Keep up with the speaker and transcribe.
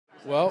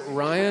Well,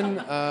 Ryan,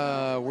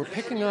 we're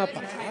picking up.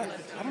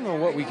 I don't know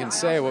what we can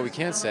say, what we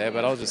can't say,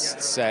 but I'll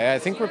just say I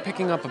think we're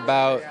picking up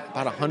about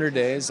 100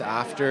 days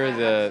after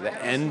the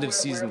end of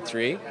season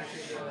 3,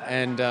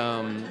 and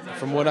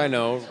from what I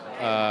know,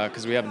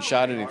 because we haven't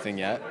shot anything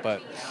yet,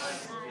 but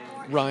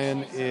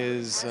Ryan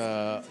is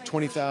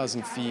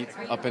 20,000 feet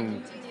up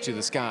into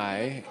the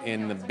sky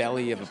in the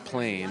belly of a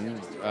plane,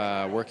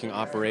 working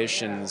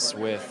operations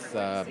with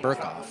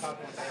Burkhoff.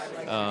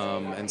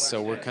 And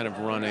so we're kind of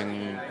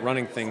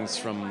running things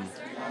from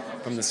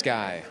the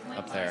sky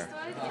up there.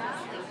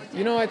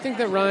 I think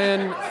that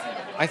Ryan,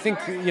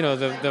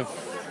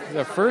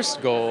 the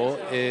first goal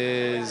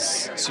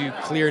is to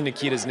clear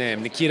Nikita's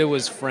name. Nikita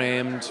was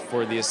framed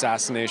for the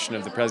assassination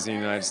of the President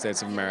of the United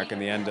States of America in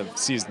the end of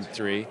season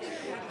 3.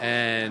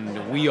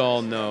 And we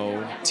all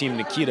know, Team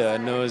Nikita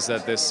knows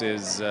that this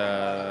is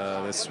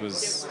a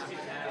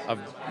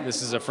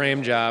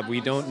frame job. We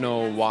don't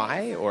know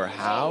why or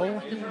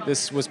how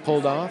this was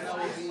pulled off.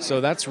 So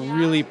that's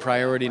really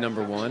priority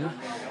number 1.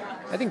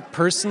 I think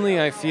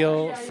personally, I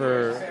feel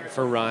for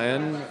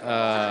Ryan,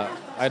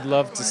 I'd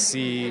love to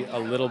see a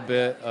little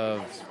bit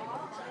of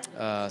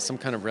some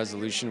kind of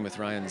resolution with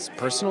Ryan's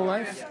personal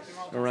life.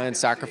 Ryan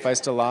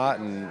sacrificed a lot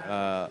and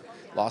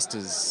lost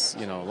his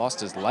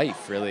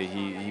life. Really,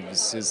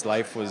 his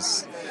life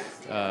was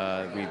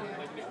we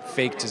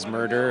faked his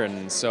murder,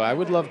 and so I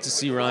would love to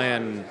see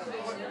Ryan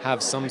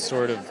have some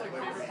sort of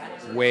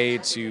way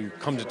to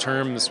come to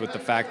terms with the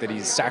fact that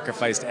he's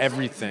sacrificed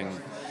everything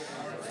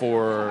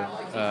for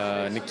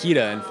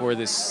Nikita and for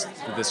this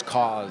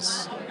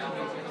cause.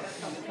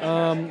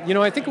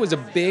 I think it was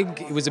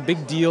a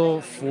big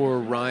deal for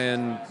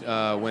Ryan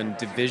when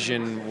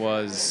Division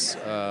was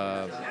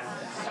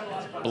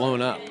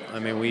blown up. I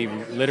mean,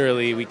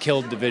 we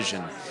killed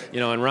Division.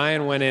 And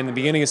Ryan went in the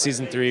beginning of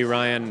season 3.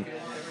 Ryan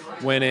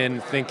went in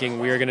thinking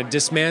we are going to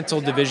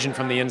dismantle Division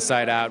from the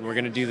inside out, and we're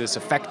going to do this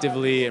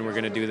effectively, and we're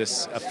going to do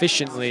this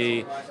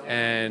efficiently,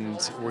 and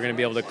we're going to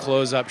be able to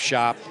close up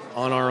shop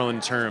on our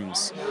own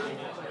terms.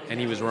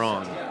 And he was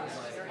wrong.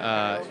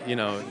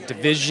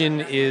 Division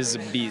is a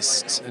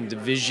beast, and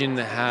Division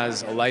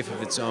has a life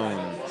of its own,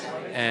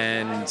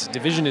 and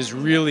Division is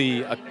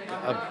really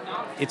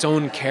its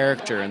own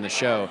character in the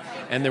show,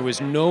 and there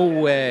was no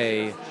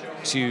way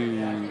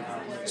to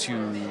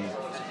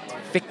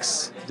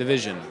fix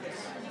Division.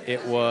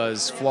 It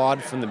was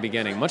flawed from the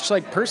beginning, much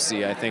like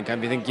Percy. I think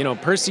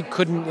Percy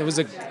couldn't. That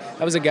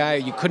was a guy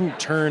you couldn't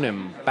turn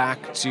him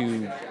back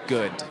to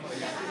good.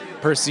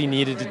 Percy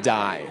needed to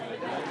die,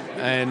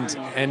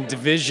 and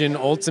Division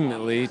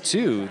ultimately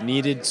too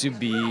needed to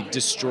be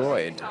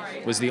destroyed.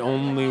 Was the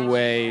only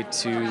way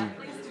to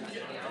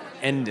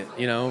end it,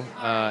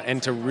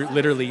 and to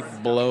literally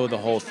blow the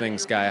whole thing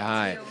sky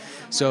high.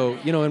 So,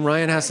 and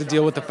Ryan has to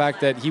deal with the fact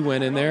that he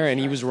went in there and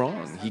he was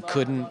wrong. He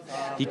couldn't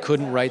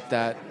write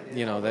that,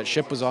 that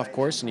ship was off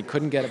course and he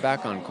couldn't get it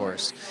back on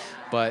course.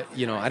 But,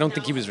 I don't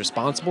think he was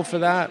responsible for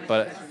that,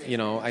 but,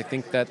 I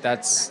think that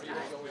that's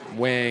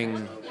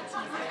weighing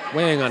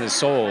on his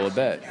soul a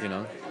bit,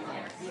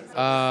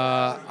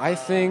 I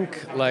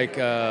think like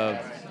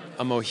a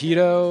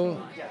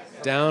mojito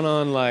down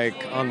on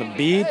the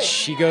beach.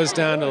 He goes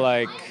down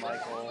to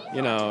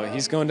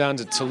he's going down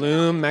to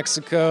Tulum,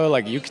 Mexico,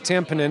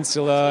 Yucatan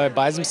Peninsula,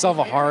 buys himself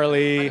a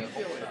Harley.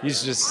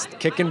 He's just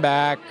kicking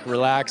back,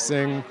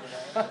 relaxing.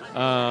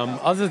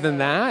 Other than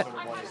that,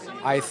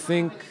 I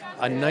think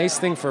a nice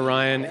thing for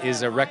Ryan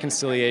is a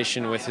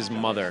reconciliation with his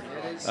mother,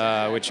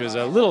 which was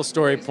a little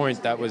story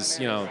point that was,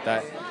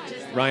 that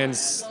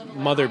Ryan's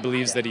mother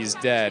believes that he's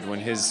dead when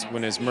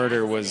his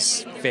murder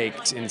was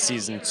faked in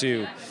season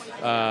 2.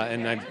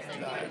 And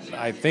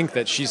I think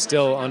that she's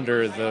still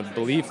under the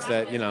belief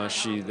that,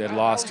 she had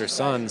lost her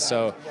son.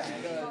 So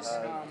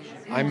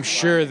I'm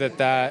sure that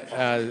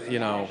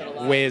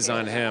weighs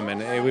on him.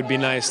 And it would be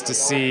nice to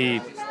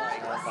see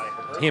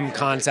him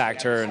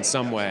contact her in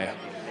some way,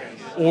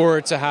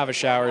 or to have a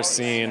shower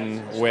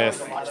scene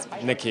with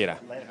Nikita.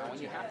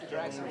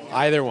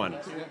 Either one.